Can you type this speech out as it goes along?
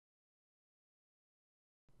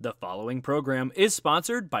The following program is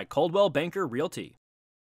sponsored by Coldwell Banker Realty.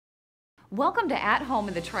 Welcome to At Home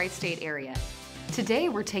in the Tri-State area. Today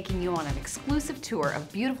we're taking you on an exclusive tour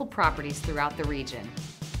of beautiful properties throughout the region.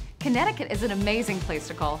 Connecticut is an amazing place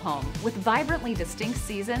to call home, with vibrantly distinct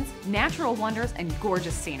seasons, natural wonders, and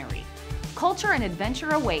gorgeous scenery. Culture and adventure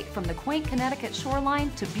await from the quaint Connecticut shoreline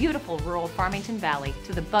to beautiful rural Farmington Valley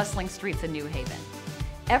to the bustling streets of New Haven.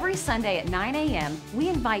 Every Sunday at 9 a.m., we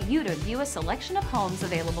invite you to view a selection of homes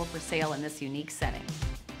available for sale in this unique setting.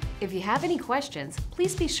 If you have any questions,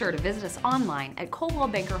 please be sure to visit us online at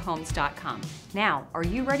coldwellbankerhomes.com. Now, are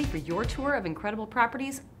you ready for your tour of incredible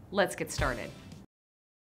properties? Let's get started.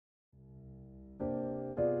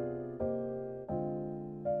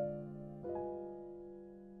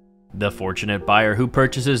 The fortunate buyer who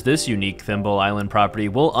purchases this unique Thimble Island property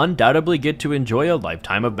will undoubtedly get to enjoy a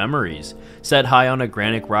lifetime of memories. Set high on a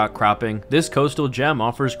granite rock cropping, this coastal gem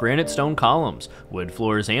offers granite stone columns, wood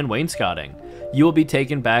floors, and wainscoting. You will be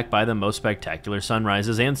taken back by the most spectacular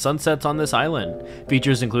sunrises and sunsets on this island.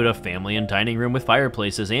 Features include a family and dining room with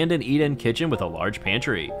fireplaces and an eat-in kitchen with a large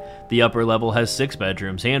pantry. The upper level has 6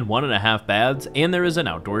 bedrooms and 1.5 baths, and there is an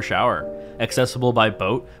outdoor shower. Accessible by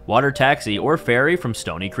boat, water taxi, or ferry from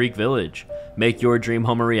Stony Creek Village. Make your dream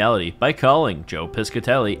home a reality by calling Joe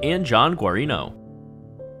Piscatelli and John Guarino.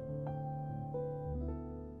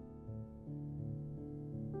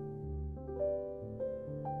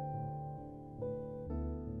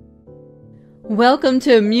 Welcome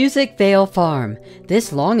to Music Vale Farm.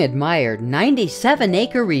 This long-admired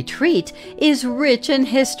 97-acre retreat is rich in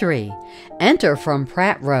history. Enter from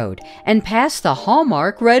Pratt Road and past the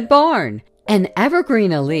Hallmark Red Barn. An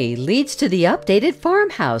evergreen alley leads to the updated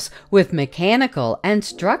farmhouse with mechanical and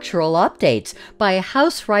structural updates by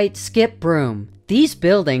Housewright Skip Broom. These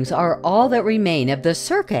buildings are all that remain of the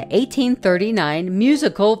circa 1839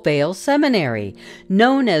 Musical Vale Seminary,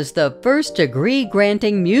 known as the first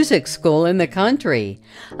degree-granting music school in the country.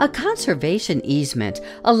 A conservation easement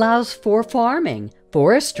allows for farming,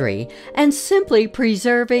 forestry, and simply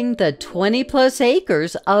preserving the 20-plus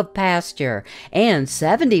acres of pasture and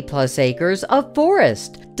 70-plus acres of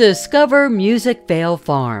forest. Discover Music Vale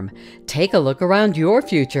Farm. Take a look around your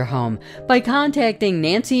future home by contacting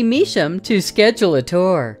Nancy Measham to schedule a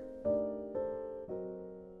tour.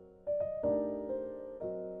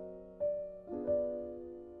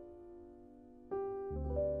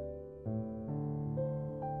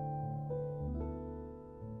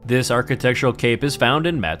 This architectural cape is found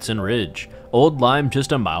in Matson Ridge, Old Lyme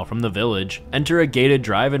just a mile from the village. Enter a gated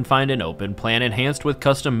drive and find an open plan enhanced with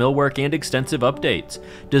custom millwork and extensive updates.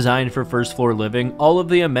 Designed for first floor living, all of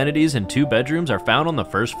the amenities in 2 bedrooms are found on the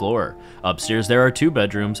first floor. Upstairs there are 2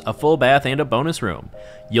 bedrooms, a full bath, and a bonus room.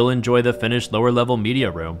 You'll enjoy the finished lower level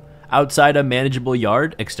media room. Outside, a manageable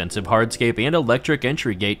yard, extensive hardscape, and electric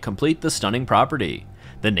entry gate complete the stunning property.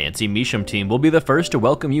 The Nancy Measham team will be the first to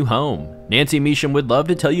welcome you home. Nancy Measham would love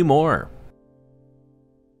to tell you more.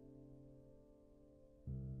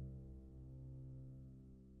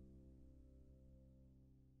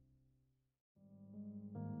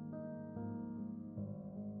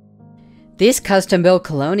 This custom-built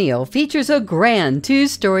colonial features a grand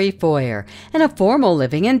 2-story foyer and a formal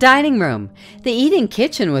living and dining room. The eat-in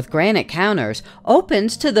kitchen with granite counters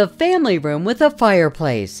opens to the family room with a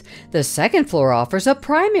fireplace. The second floor offers a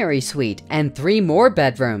primary suite and 3 more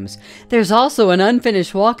bedrooms. There's also an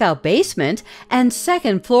unfinished walkout basement and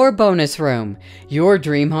second floor bonus room. Your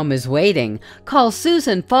dream home is waiting. Call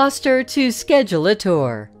Susan Foster to schedule a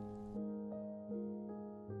tour.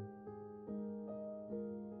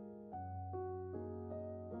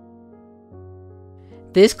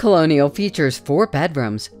 This colonial features 4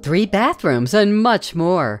 bedrooms, 3 bathrooms, and much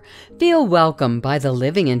more. Feel welcome by the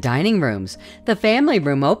living and dining rooms. The family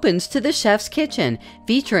room opens to the chef's kitchen,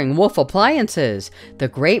 featuring Wolf appliances. The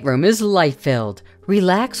great room is light-filled.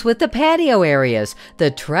 Relax with the patio areas,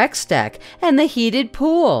 the Trex deck, and the heated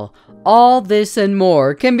pool. All this and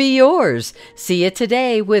more can be yours. See it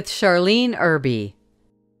today with Charlene Irby.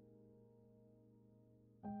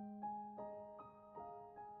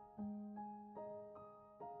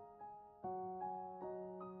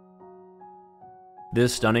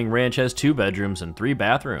 This stunning ranch has 2 bedrooms and 3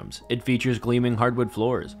 bathrooms. It features gleaming hardwood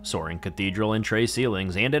floors, soaring cathedral and tray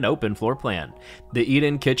ceilings, and an open floor plan. The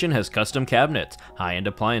eat-in kitchen has custom cabinets, high-end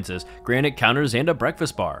appliances, granite counters, and a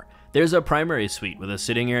breakfast bar. There's a primary suite with a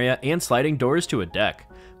sitting area and sliding doors to a deck.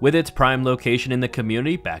 With its prime location in the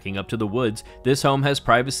community backing up to the woods, this home has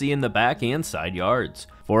privacy in the back and side yards.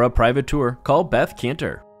 For a private tour, call Beth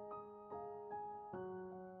Cantor.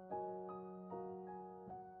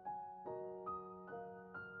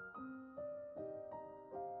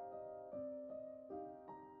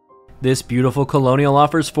 This beautiful colonial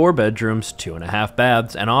offers 4 bedrooms, 2.5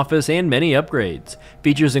 baths, an office, and many upgrades.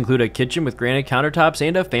 Features include a kitchen with granite countertops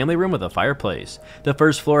and a family room with a fireplace. The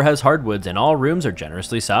first floor has hardwoods and all rooms are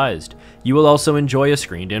generously sized. You will also enjoy a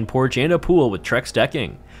screened-in porch and a pool with Trex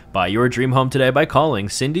decking. Buy your dream home today by calling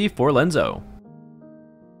Cindy Forlenzo.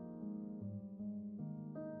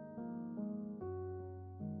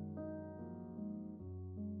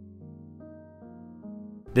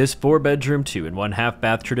 This 4-bedroom, 2.5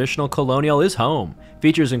 bath traditional colonial is home.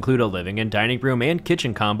 Features include a living and dining room and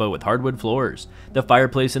kitchen combo with hardwood floors. The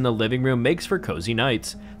fireplace in the living room makes for cozy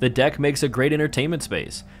nights. The deck makes a great entertainment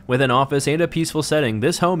space. With an office and a peaceful setting,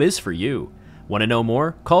 this home is for you. Want to know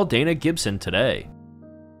more? Call Dana Gibson today.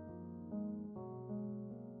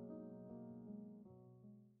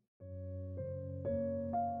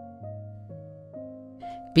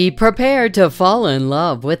 Be prepared to fall in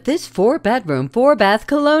love with this 4-bedroom, 4-bath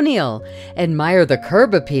colonial. Admire the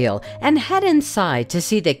curb appeal and head inside to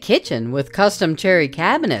see the kitchen with custom cherry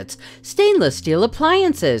cabinets, stainless steel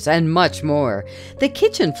appliances, and much more. The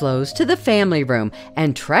kitchen flows to the family room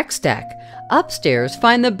and Trex deck. Upstairs,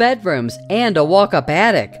 find the bedrooms and a walk-up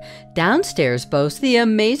attic. Downstairs boasts the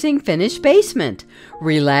amazing finished basement.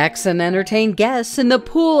 Relax and entertain guests in the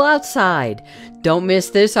pool outside. Don't miss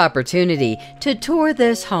this opportunity to tour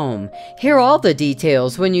this home. Hear all the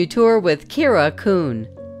details when you tour with Kira Kuhn.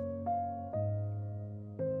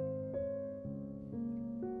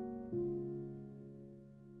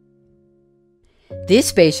 This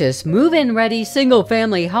spacious, move-in ready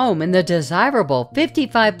single-family home in the desirable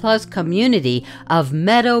 55-plus community of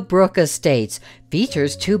Meadowbrook Estates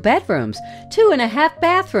features 2 bedrooms, 2.5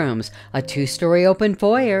 bathrooms, a 2-story open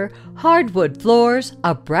foyer, hardwood floors,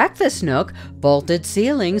 a breakfast nook, vaulted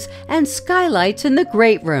ceilings, and skylights in the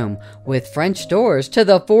great room, with French doors to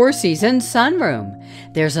the 4-season sunroom.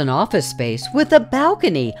 There's an office space with a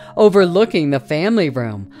balcony overlooking the family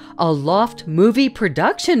room, a loft movie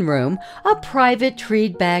production room, a private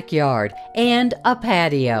treed backyard, and a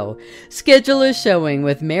patio. Schedule a showing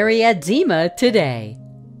with Mary Adzima today.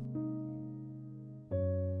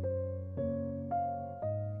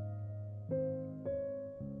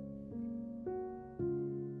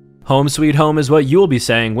 Home sweet home is what you'll be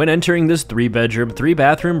saying when entering this 3-bedroom,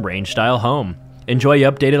 3-bathroom range-style home. Enjoy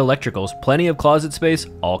updated electricals, plenty of closet space,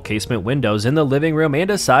 all casement windows in the living room and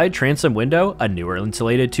a side transom window, a newer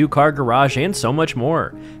insulated 2-car garage, and so much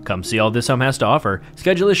more. Come see all this home has to offer.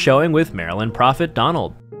 Schedule a showing with Marilyn Prophet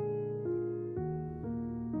Donald.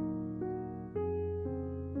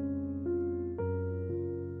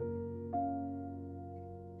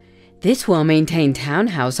 This well-maintained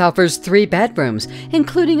townhouse offers 3 bedrooms,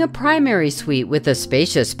 including a primary suite with a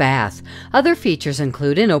spacious bath. Other features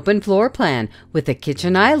include an open floor plan with a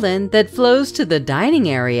kitchen island that flows to the dining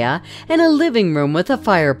area and a living room with a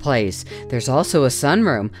fireplace. There's also a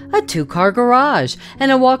sunroom, a 2-car garage,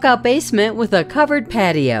 and a walkout basement with a covered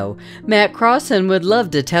patio. Matt Crossan would love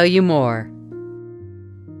to tell you more.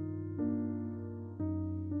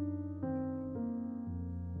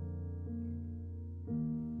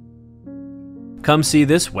 Come see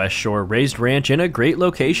this West Shore raised ranch in a great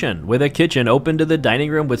location, with a kitchen open to the dining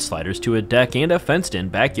room with sliders to a deck and a fenced-in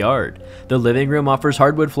backyard. The living room offers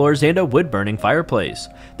hardwood floors and a wood-burning fireplace.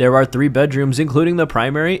 There are 3 bedrooms including the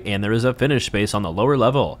primary, and there is a finished space on the lower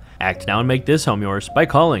level. Act now and make this home yours by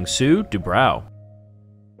calling Sue Dubrow.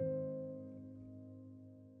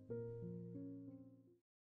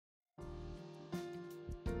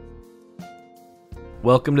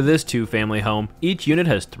 Welcome to this 2-family home. Each unit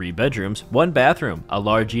has 3 bedrooms, 1 bathroom, a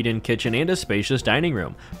large eat-in kitchen, and a spacious dining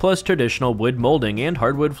room, plus traditional wood molding and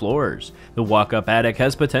hardwood floors. The walk-up attic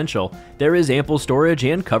has potential. There is ample storage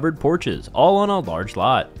and covered porches, all on a large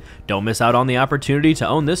lot. Don't miss out on the opportunity to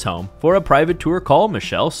own this home. For a private tour, call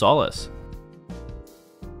Michelle Solis.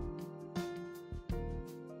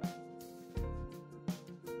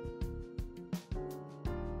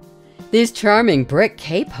 This charming brick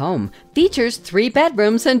Cape home features 3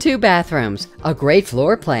 bedrooms and 2 bathrooms, a great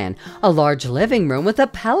floor plan, a large living room with a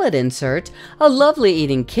pellet insert, a lovely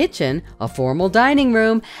eating kitchen, a formal dining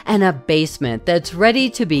room, and a basement that's ready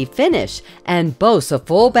to be finished and boasts a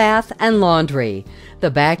full bath and laundry.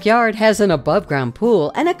 The backyard has an above-ground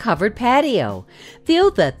pool and a covered patio.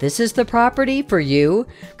 Feel that this is the property for you?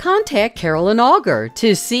 Contact Carolyn Auger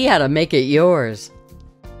to see how to make it yours.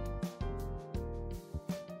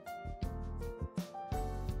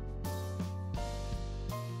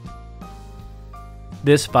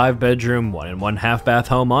 This 5-bedroom, 1.5 bath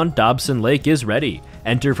home on Dobson Lake is ready.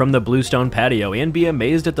 Enter from the bluestone patio and be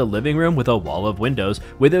amazed at the living room with a wall of windows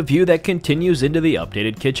with a view that continues into the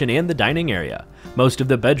updated kitchen and the dining area. Most of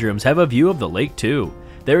the bedrooms have a view of the lake too.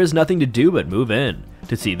 there is nothing to do but move in.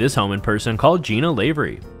 To see this home in person, call Gina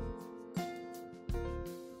Lavery.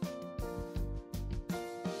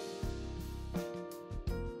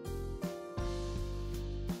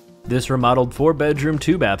 This remodeled 4-bedroom,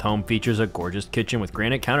 2-bath home features a gorgeous kitchen with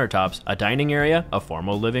granite countertops, a dining area, a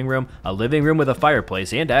formal living room with a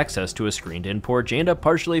fireplace and access to a screened-in porch and a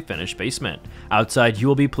partially finished basement. Outside, you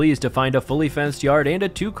will be pleased to find a fully fenced yard and a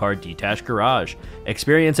 2-car detached garage.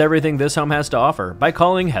 Experience everything this home has to offer by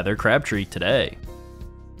calling Heather Crabtree today.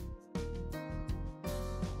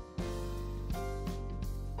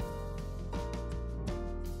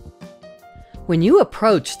 When you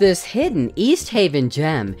approach this hidden East Haven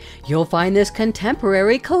gem, you'll find this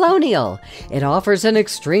contemporary colonial. It offers an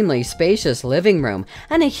extremely spacious living room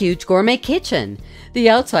and a huge gourmet kitchen. The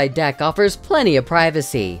outside deck offers plenty of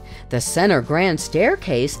privacy. The center grand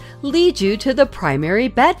staircase leads you to the primary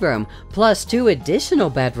bedroom, plus 2 additional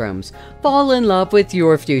bedrooms. Fall in love with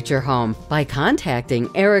your future home by contacting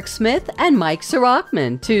Eric Smith and Mike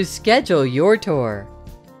Sirachman to schedule your tour.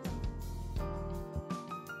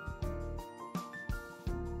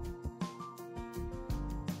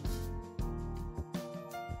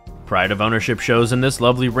 Pride of ownership shows in this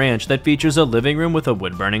lovely ranch that features a living room with a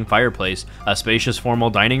wood-burning fireplace, a spacious formal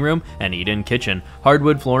dining room, an eat-in kitchen,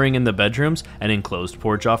 hardwood flooring in the bedrooms, an enclosed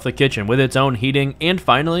porch off the kitchen with its own heating, and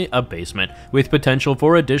finally, a basement with potential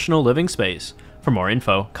for additional living space. For more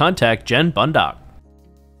info, contact Jen Bundock.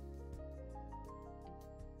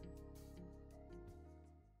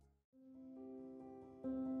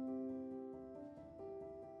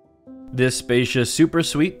 This spacious, super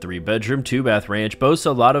sweet 3-bedroom, 2-bath ranch boasts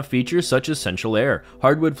a lot of features such as central air,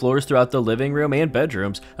 hardwood floors throughout the living room and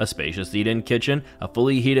bedrooms, a spacious eat-in kitchen, a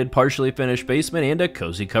fully heated, partially finished basement, and a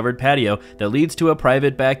cozy covered patio that leads to a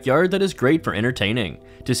private backyard that is great for entertaining.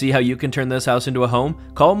 To see how you can turn this house into a home,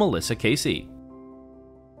 call Melissa Casey.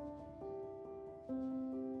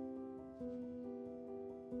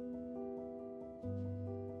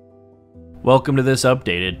 Welcome to this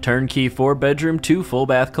updated turnkey 4-bedroom, 2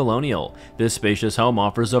 full-bath colonial. This spacious home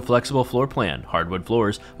offers a flexible floor plan, hardwood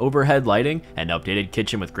floors, overhead lighting, an updated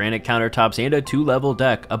kitchen with granite countertops, and a 2-level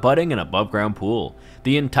deck abutting an above-ground pool.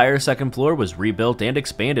 The entire second floor was rebuilt and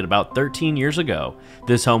expanded about 13 years ago.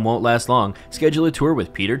 This home won't last long. Schedule a tour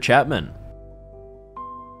with Peter Chapman.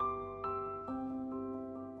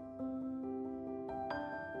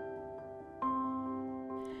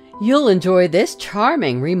 You'll enjoy this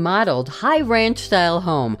charming, remodeled, high ranch-style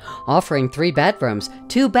home, offering 3 bedrooms,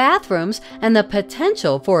 2 bathrooms, and the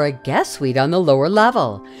potential for a guest suite on the lower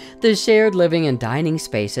level. The shared living and dining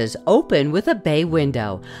spaces open with a bay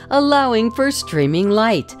window, allowing for streaming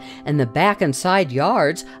light, and the back and side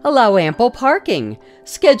yards allow ample parking.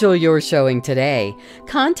 Schedule your showing today.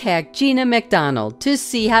 Contact Gina McDonald to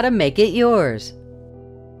see how to make it yours.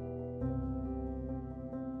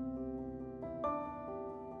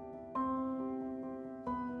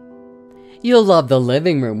 You'll love the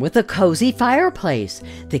living room with a cozy fireplace.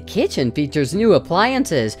 The kitchen features new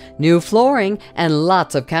appliances, new flooring, and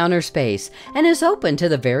lots of counter space, and is open to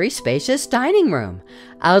the very spacious dining room.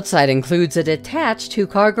 Outside includes a detached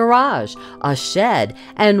 2-car garage, a shed,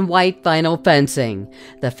 and white vinyl fencing.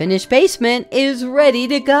 The finished basement is ready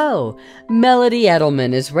to go. Melody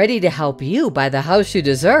Edelman is ready to help you buy the house you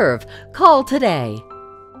deserve. Call today.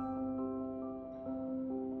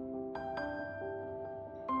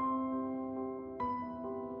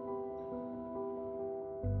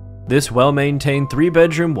 This well-maintained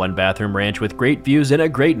 3-bedroom, 1-bathroom ranch with great views in a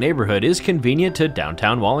great neighborhood is convenient to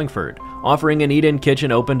downtown Wallingford, offering an eat-in kitchen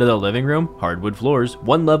open to the living room, hardwood floors,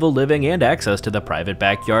 1-level living, and access to the private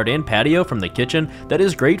backyard and patio from the kitchen that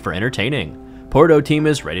is great for entertaining. Porto team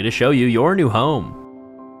is ready to show you your new home.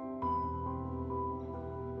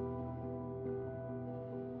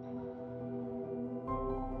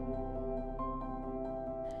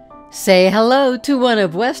 Say hello to one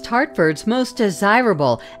of West Hartford's most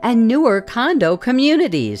desirable and newer condo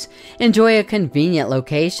communities. Enjoy a convenient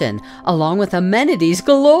location along with amenities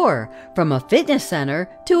galore, from a fitness center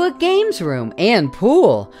to a games room and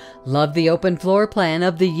pool. Love the open floor plan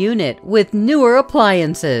of the unit with newer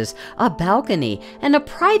appliances, a balcony, and a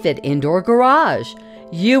private indoor garage.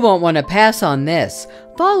 You won't want to pass on this.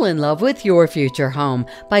 Fall in love with your future home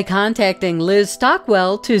by contacting Liz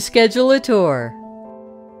Stockwell to schedule a tour.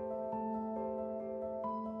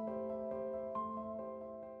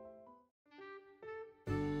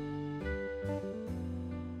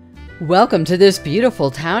 Welcome to this beautiful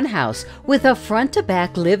townhouse with a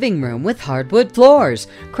front-to-back living room with hardwood floors,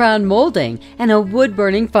 crown molding, and a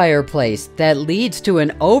wood-burning fireplace that leads to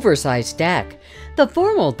an oversized deck. The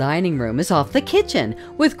formal dining room is off the kitchen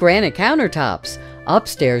with granite countertops.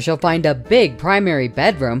 Upstairs, you'll find a big primary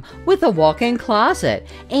bedroom with a walk-in closet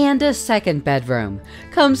and a second bedroom.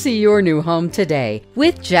 Come see your new home today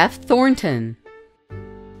with Jeff Thornton.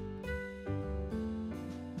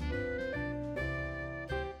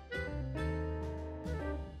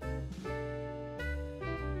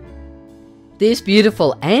 This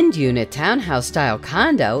beautiful end-unit townhouse-style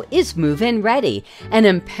condo is move-in ready and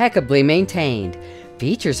impeccably maintained.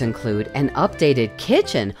 Features include an updated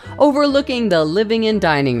kitchen overlooking the living and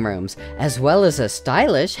dining rooms, as well as a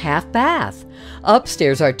stylish half bath.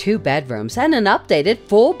 Upstairs are 2 bedrooms and an updated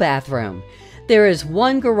full bathroom. There is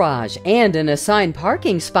 1 garage and an assigned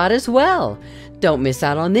parking spot as well. Don't miss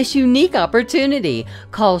out on this unique opportunity.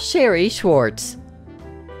 Call Sherry Schwartz.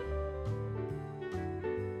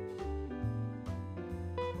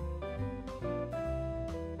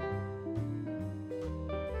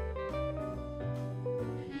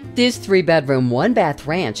 This 3-bedroom, 1-bath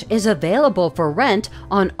ranch is available for rent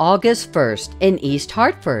on August 1st in East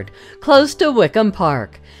Hartford, close to Wickham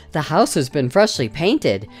Park. The house has been freshly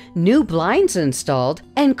painted, new blinds installed,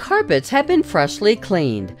 and carpets have been freshly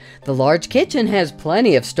cleaned. The large kitchen has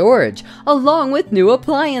plenty of storage, along with new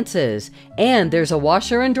appliances, and there's a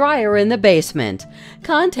washer and dryer in the basement.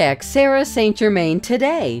 Contact Sarah St. Germain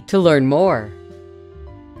today to learn more.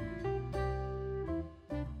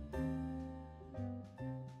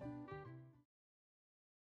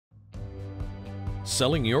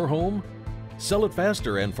 Selling your home? Sell it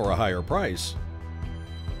faster and for a higher price.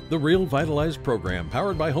 The Real Vitalize program,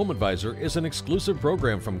 powered by Home Advisor, is an exclusive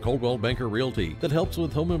program from Coldwell Banker Realty that helps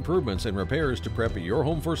with home improvements and repairs to prep your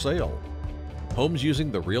home for sale. Homes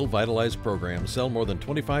using the Real Vitalize program sell more than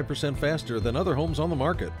 25% faster than other homes on the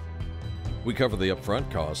market. We cover the upfront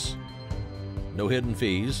costs, no hidden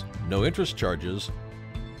fees, no interest charges.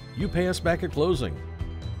 You pay us back at closing.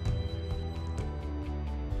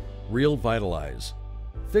 Real Vitalize.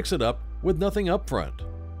 Fix it up with nothing upfront.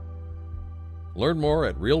 Learn more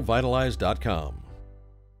at realvitalize.com.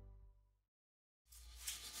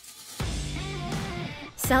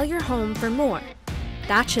 Sell your home for more.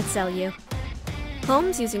 That should sell you.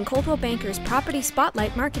 Homes using Coldwell Banker's Property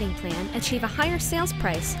Spotlight marketing plan achieve a higher sales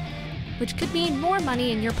price, which could mean more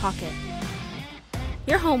money in your pocket.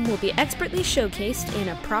 Your home will be expertly showcased in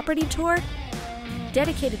a property tour,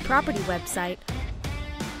 dedicated property website,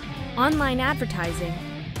 online advertising,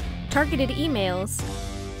 targeted emails,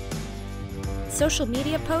 social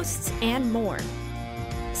media posts, and more.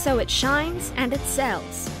 So it shines and it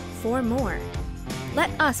sells for more. Let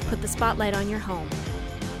us put the spotlight on your home.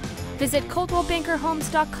 Visit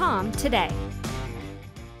ColdwellBankerHomes.com today.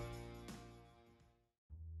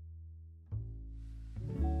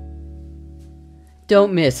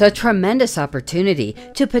 Don't miss a tremendous opportunity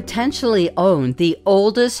to potentially own the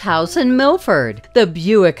oldest house in Milford. The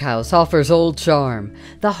Buick House offers old charm.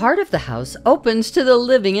 The heart of the house opens to the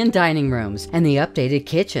living and dining rooms and the updated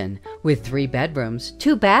kitchen. With 3 bedrooms,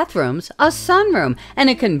 2 bathrooms, a sunroom, and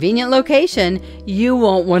a convenient location, you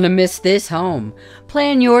won't want to miss this home.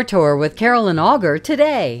 Plan your tour with Carolyn Auger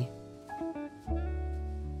today.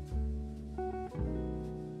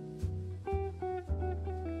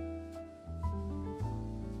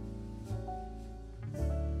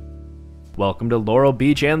 Welcome to Laurel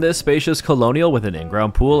Beach and this spacious colonial with an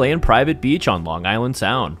in-ground pool and private beach on Long Island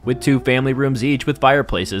Sound, with 2 family rooms each with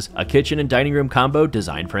fireplaces, a kitchen and dining room combo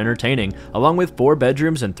designed for entertaining, along with 4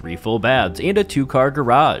 bedrooms and 3 full baths and a 2-car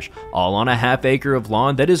garage, all on a half-acre of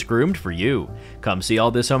lawn that is groomed for you. Come see all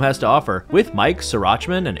this home has to offer with Mike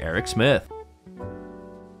Sirachman and Eric Smith.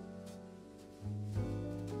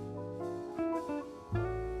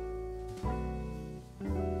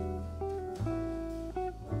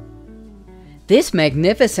 This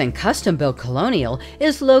magnificent custom-built colonial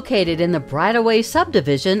is located in the Bradaway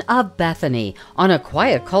subdivision of Bethany on a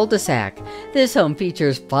quiet cul-de-sac. This home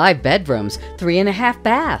features 5 bedrooms, 3.5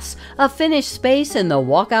 baths, a finished space in the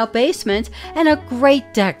walkout basement, and a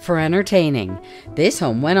great deck for entertaining. This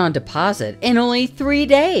home went on deposit in only 3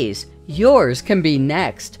 days. Yours can be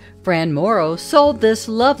next. Fran Morrow sold this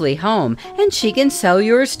lovely home, and she can sell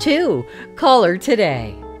yours too. Call her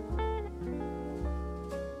today.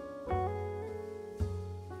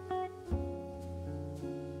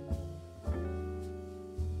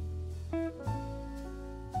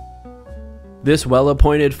 This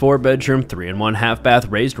well-appointed 4-bedroom, 3-and-1/2 bath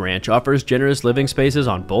raised ranch offers generous living spaces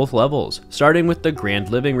on both levels, starting with the grand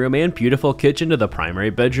living room and beautiful kitchen to the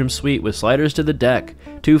primary bedroom suite with sliders to the deck,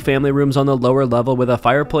 2 family rooms on the lower level with a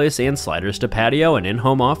fireplace and sliders to patio and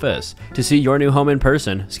in-home office. To see your new home in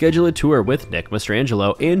person, schedule a tour with Nick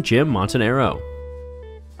Mastrangelo and Jim Montanaro.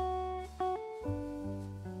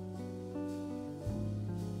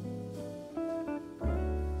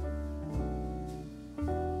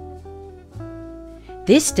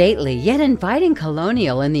 This stately yet inviting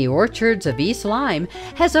colonial in the orchards of East Lyme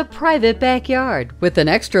has a private backyard with an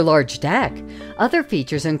extra-large deck. Other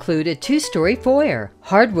features include a 2-story foyer,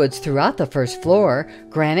 hardwoods throughout the first floor,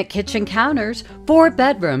 granite kitchen counters, 4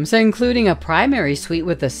 bedrooms including a primary suite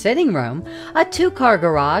with a sitting room, a 2-car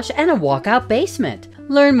garage, and a walkout basement.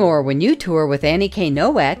 Learn more when you tour with Annie K.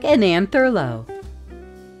 Nowak and Ann Thurlow.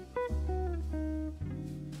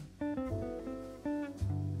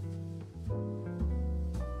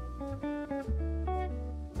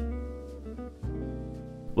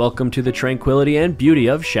 Welcome to the tranquility and beauty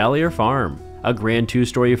of Chalier Farm. A grand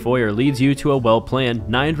 2-story foyer leads you to a well-planned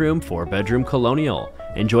 9-room, 4-bedroom colonial.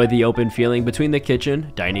 Enjoy the open feeling between the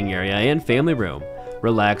kitchen, dining area, and family room.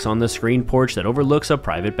 Relax on the screened porch that overlooks a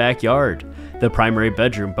private backyard. The primary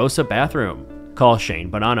bedroom boasts a bathroom. Call Shane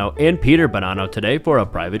Bonanno and Peter Bonanno today for a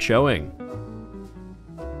private showing.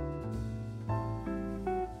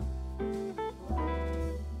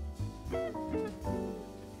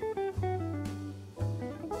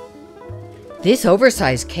 This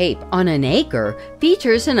oversized cape on an acre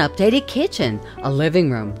features an updated kitchen, a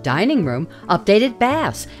living room, dining room, updated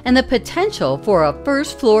baths, and the potential for a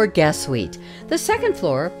first-floor guest suite. The second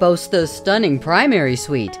floor boasts the stunning primary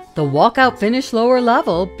suite. The walkout finish lower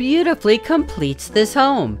level beautifully completes this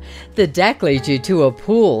home. The deck leads you to a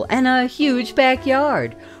pool and a huge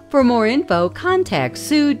backyard. For more info, contact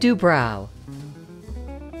Sue Dubrow.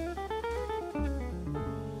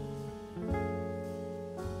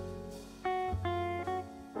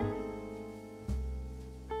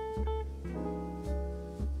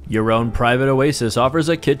 Your own private oasis offers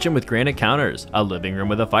a kitchen with granite counters, a living room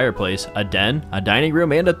with a fireplace, a den, a dining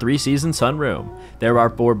room, and a 3-season sunroom. There are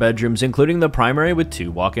 4 bedrooms including the primary with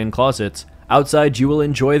 2 walk-in closets. Outside you will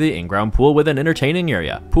enjoy the in-ground pool with an entertaining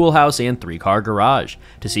area, pool house, and 3-car garage.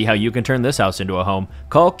 To see how you can turn this house into a home,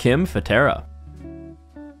 call Kim Fatera.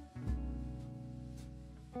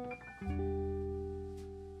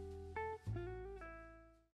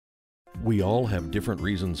 We all have different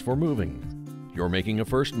reasons for moving. You're making a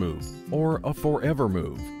first move, or a forever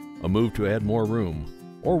move, a move to add more room,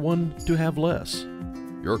 or one to have less.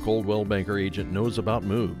 Your Coldwell Banker agent knows about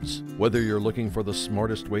moves. Whether you're looking for the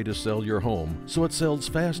smartest way to sell your home so it sells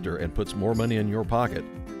faster and puts more money in your pocket,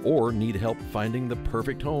 or need help finding the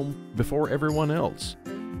perfect home before everyone else,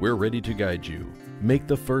 we're ready to guide you. Make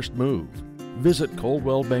the first move. Visit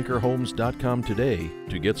ColdwellBankerHomes.com today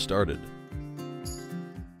to get started.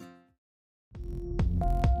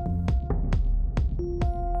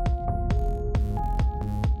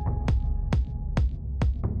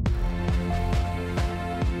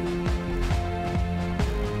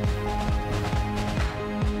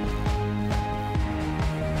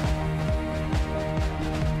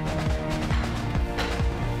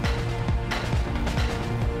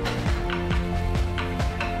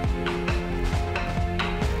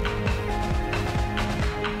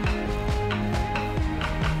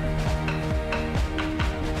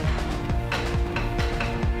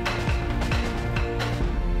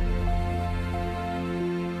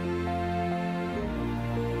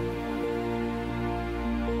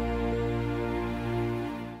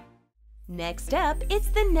 Next up, it's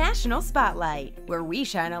the National Spotlight, where we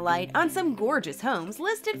shine a light on some gorgeous homes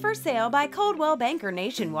listed for sale by Coldwell Banker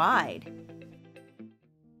nationwide.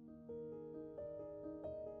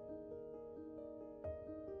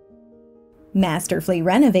 Masterfully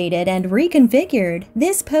renovated and reconfigured,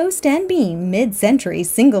 this post and beam mid-century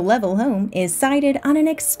single-level home is sited on an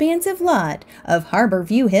expansive lot of Harbor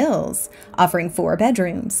View Hills, offering 4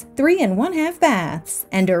 bedrooms, 3 1/2 baths,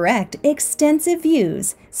 and direct, extensive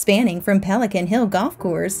views spanning from Pelican Hill Golf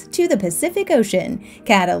Course to the Pacific Ocean,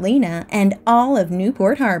 Catalina, and all of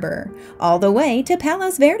Newport Harbor, all the way to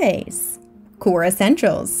Palos Verdes. Core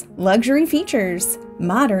essentials, luxury features,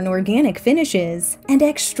 modern organic finishes, and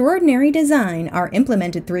extraordinary design are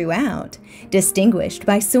implemented throughout, distinguished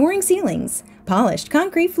by soaring ceilings, polished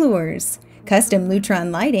concrete floors, custom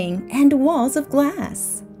Lutron lighting, and walls of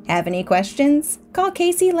glass. Have any questions? Call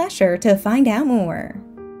Casey Lesher to find out more.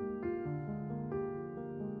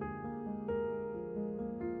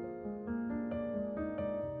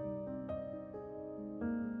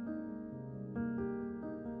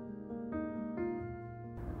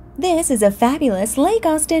 This is a fabulous Lake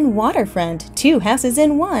Austin waterfront, 2 houses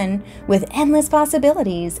in 1, with endless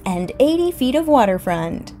possibilities and 80 feet of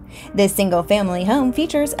waterfront. This single-family home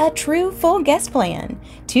features a true full guest plan,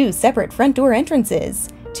 2 separate front door entrances,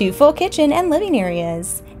 2 full kitchen and living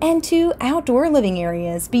areas, and 2 outdoor living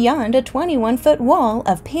areas beyond a 21-foot wall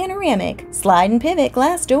of panoramic slide and pivot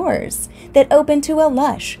glass doors that open to a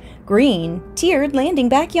lush, green, tiered landing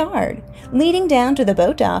backyard, leading down to the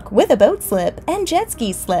boat dock with a boat slip and jet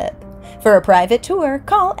ski slip. For a private tour,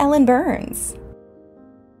 call Ellen Burns.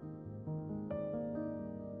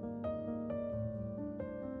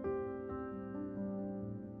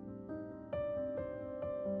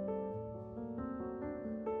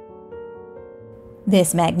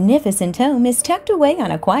 This magnificent home is tucked away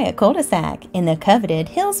on a quiet cul-de-sac in the coveted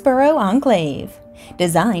Hillsborough Enclave.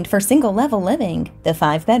 Designed for single-level living, the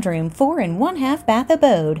 5-bedroom, 4 1/2 bath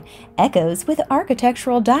abode echoes with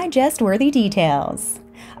architectural digest-worthy details.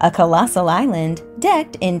 A colossal island,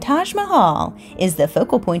 decked in Taj Mahal, is the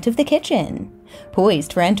focal point of the kitchen.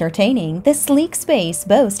 Poised for entertaining, the sleek space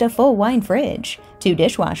boasts a full wine fridge, 2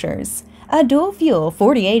 dishwashers, a dual-fuel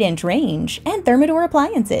 48-inch range, and Thermador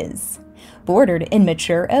appliances. Bordered in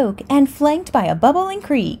mature oak and flanked by a bubbling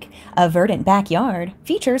creek, a verdant backyard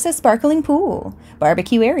features a sparkling pool,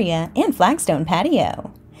 barbecue area, and flagstone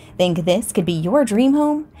patio. Think this could be your dream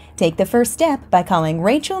home? Take the first step by calling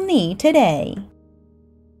Rachel Nee today.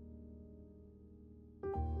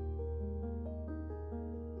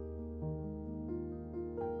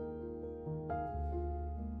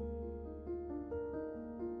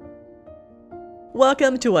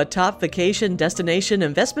 Welcome to a top vacation destination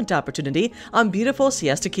investment opportunity on beautiful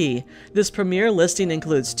Siesta Key. This premier listing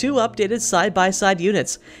includes 2 updated side-by-side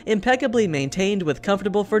units, impeccably maintained with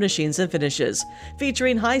comfortable furnishings and finishes,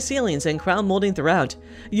 featuring high ceilings and crown molding throughout.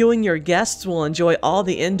 You and your guests will enjoy all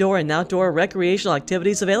the indoor and outdoor recreational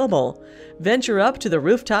activities available. Venture up to the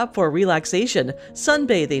rooftop for relaxation,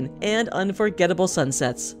 sunbathing, and unforgettable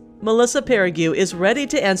sunsets. Melissa Parague is ready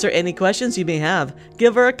to answer any questions you may have.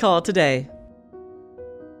 Give her a call today.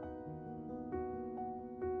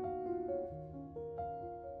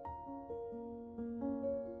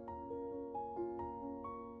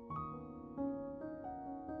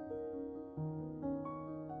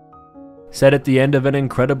 Set at the end of an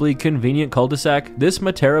incredibly convenient cul-de-sac, this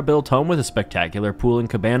Matera-built home with a spectacular pool and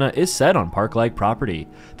cabana is set on park-like property.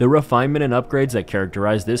 The refinement and upgrades that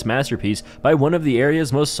characterize this masterpiece by one of the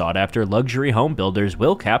area's most sought-after luxury home builders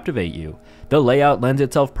will captivate you. The layout lends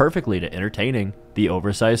itself perfectly to entertaining. The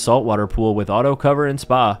oversized saltwater pool with auto cover and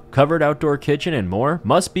spa, covered outdoor kitchen, and more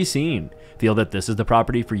must be seen. Feel that this is the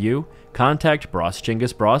property for you? Contact Bros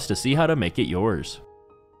Chingus Bros to see how to make it yours.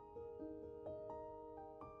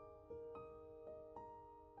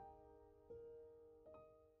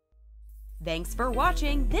 Thanks for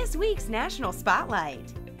watching this week's National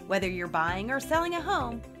Spotlight. Whether you're buying or selling a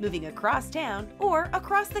home, moving across town, or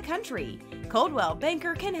across the country, Coldwell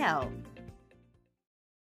Banker can help.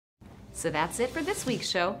 So that's it for this week's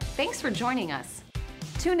show. Thanks for joining us.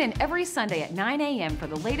 Tune in every Sunday at 9 a.m. for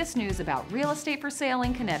the latest news about real estate for sale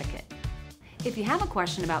in Connecticut. If you have a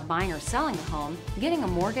question about buying or selling a home, getting a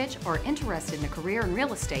mortgage, or interested in a career in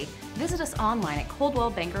real estate, visit us online at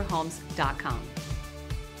coldwellbankerhomes.com.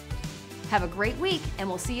 Have a great week, and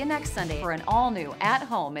we'll see you next Sunday for an all-new At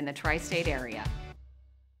Home in the Tri-State area.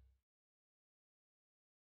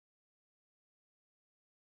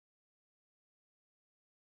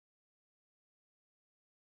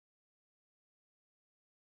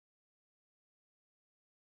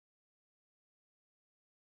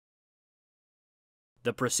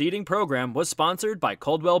 The preceding program was sponsored by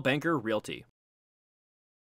Coldwell Banker Realty.